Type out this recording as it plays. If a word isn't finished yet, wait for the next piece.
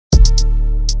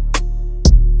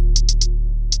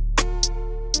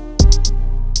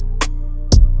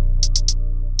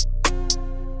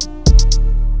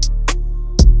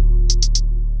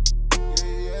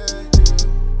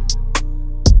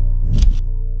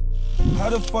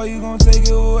the fuck you gon' take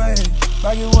it away?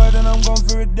 Back in work and I'm gone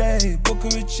for a day. Book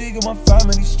a cheek and my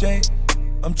family straight.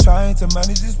 I'm trying to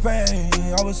manage this pain.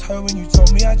 I was hurt when you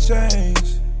told me I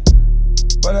changed,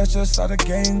 but that's just how the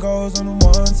game goes. I'm the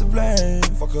one to blame.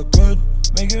 Fuck a good,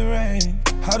 make it rain.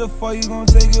 How the fuck you gon'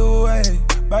 take it away?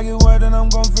 Back in work and I'm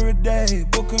gone for a day.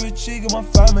 Book a cheek and my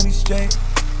family straight.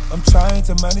 I'm trying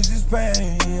to manage this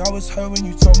pain. I was hurt when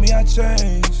you told me I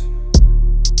changed,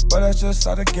 but that's just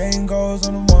how the game goes.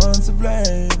 I'm the one to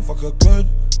blame. Fuck a good,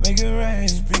 make it rain.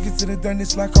 Speaking to the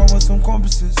dentist like I want some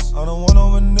compasses. I don't want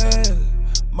over there.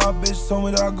 My bitch told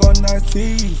me that I got nice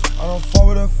teeth. I don't fuck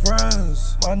with her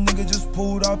friends. My nigga just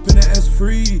pulled up in the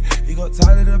S3. He got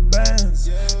tired of the bands.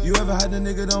 You ever had a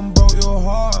nigga done broke your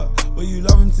heart, but you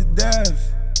love him to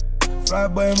death? Fly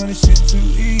by him and the shit too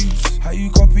easy. How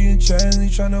you copying trends? You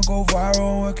tryna go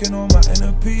viral, working on my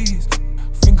inner peace.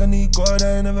 Think I need God,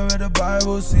 I ain't never read the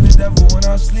Bible. See the devil when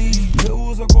I sleep.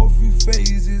 Hills, I go through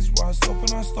phases where I stop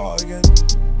and I start again.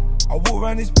 I walk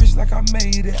around this bitch like I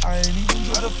made it. I ain't even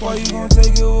how the fuck you gon'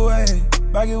 take it away?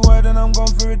 Back in work and I'm gone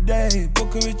for a day.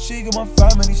 Book a cheek and my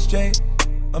family straight.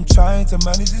 I'm trying to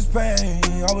manage this pain.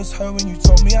 I was hurt when you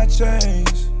told me I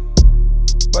changed,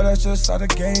 but that's just how the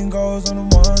game goes. I'm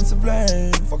the one to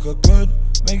blame. Fuck a good,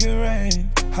 make it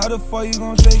rain. How the fuck you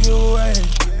gon' take it away?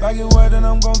 Back in work and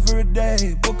I'm gone for a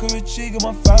day. Book a cheek and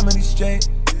my family straight.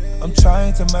 I'm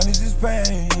trying to manage this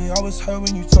pain. I was hurt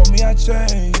when you told me I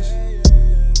changed,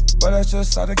 but that's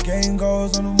just how the game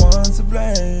goes. I'm the one to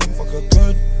blame. Fuck a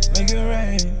good, make it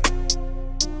rain.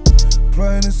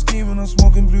 Plotting and scheming, I'm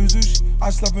smoking blue sushi. I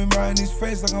slap him right in his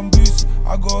face like I'm Boosie.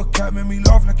 I got a cat, make me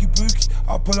laugh like he Pookie.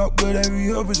 I pull up good every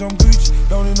hill, bitch, I'm Gucci.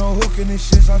 Don't need no hook in this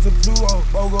shit, shout to Pluto.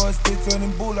 Bogo a stick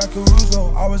turning bull like a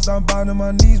Russo. I was down bound on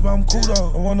my knees, but I'm cool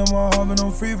though. And one of my heart, but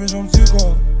I'm free, bitch, I'm too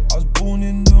cold. I was born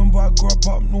in Durham, but I grew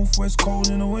up northwest, cold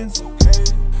in the winter.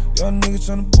 Young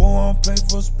niggas tryna ball, I don't play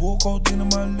for a sport, codeine in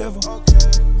my liver.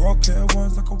 Rock hair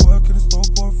ones like I work in the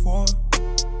store for it.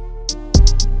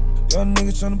 Young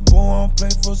niggas tryna ball, I don't play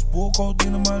for a sport,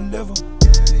 codeine in my liver.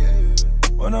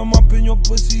 When I'm up in your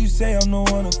pussy, you say I'm no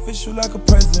unofficial like a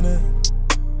president.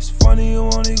 It's funny you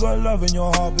only got love in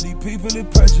your heart, but these people are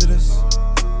prejudiced.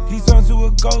 He turned to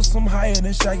a ghost, I'm higher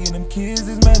than Shaggy, them kids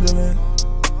is meddling.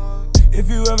 If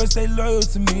you ever stay loyal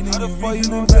to me, then how the fuck you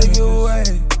gon' take it away?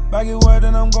 Back in work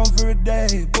and I'm gone for a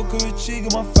day. Book a cheek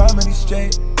and my family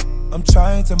straight. I'm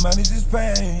trying to manage this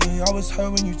pain. I was hurt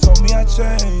when you told me I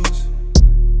changed,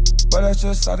 but that's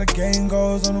just how the game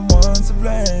goes. I'm the one to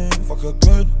blame. Fuck a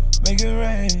good, make it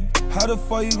rain. How the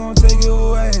fuck you gon' take it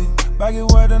away? Back in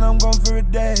work and I'm gone for a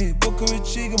day. Book a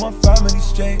cheek and my family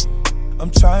straight. I'm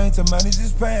trying to manage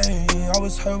this pain. I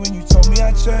was hurt when you told me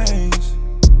I changed,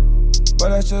 but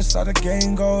that's just how the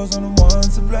game goes. I'm the one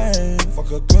to blame.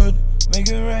 Fuck a good, make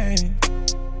it rain.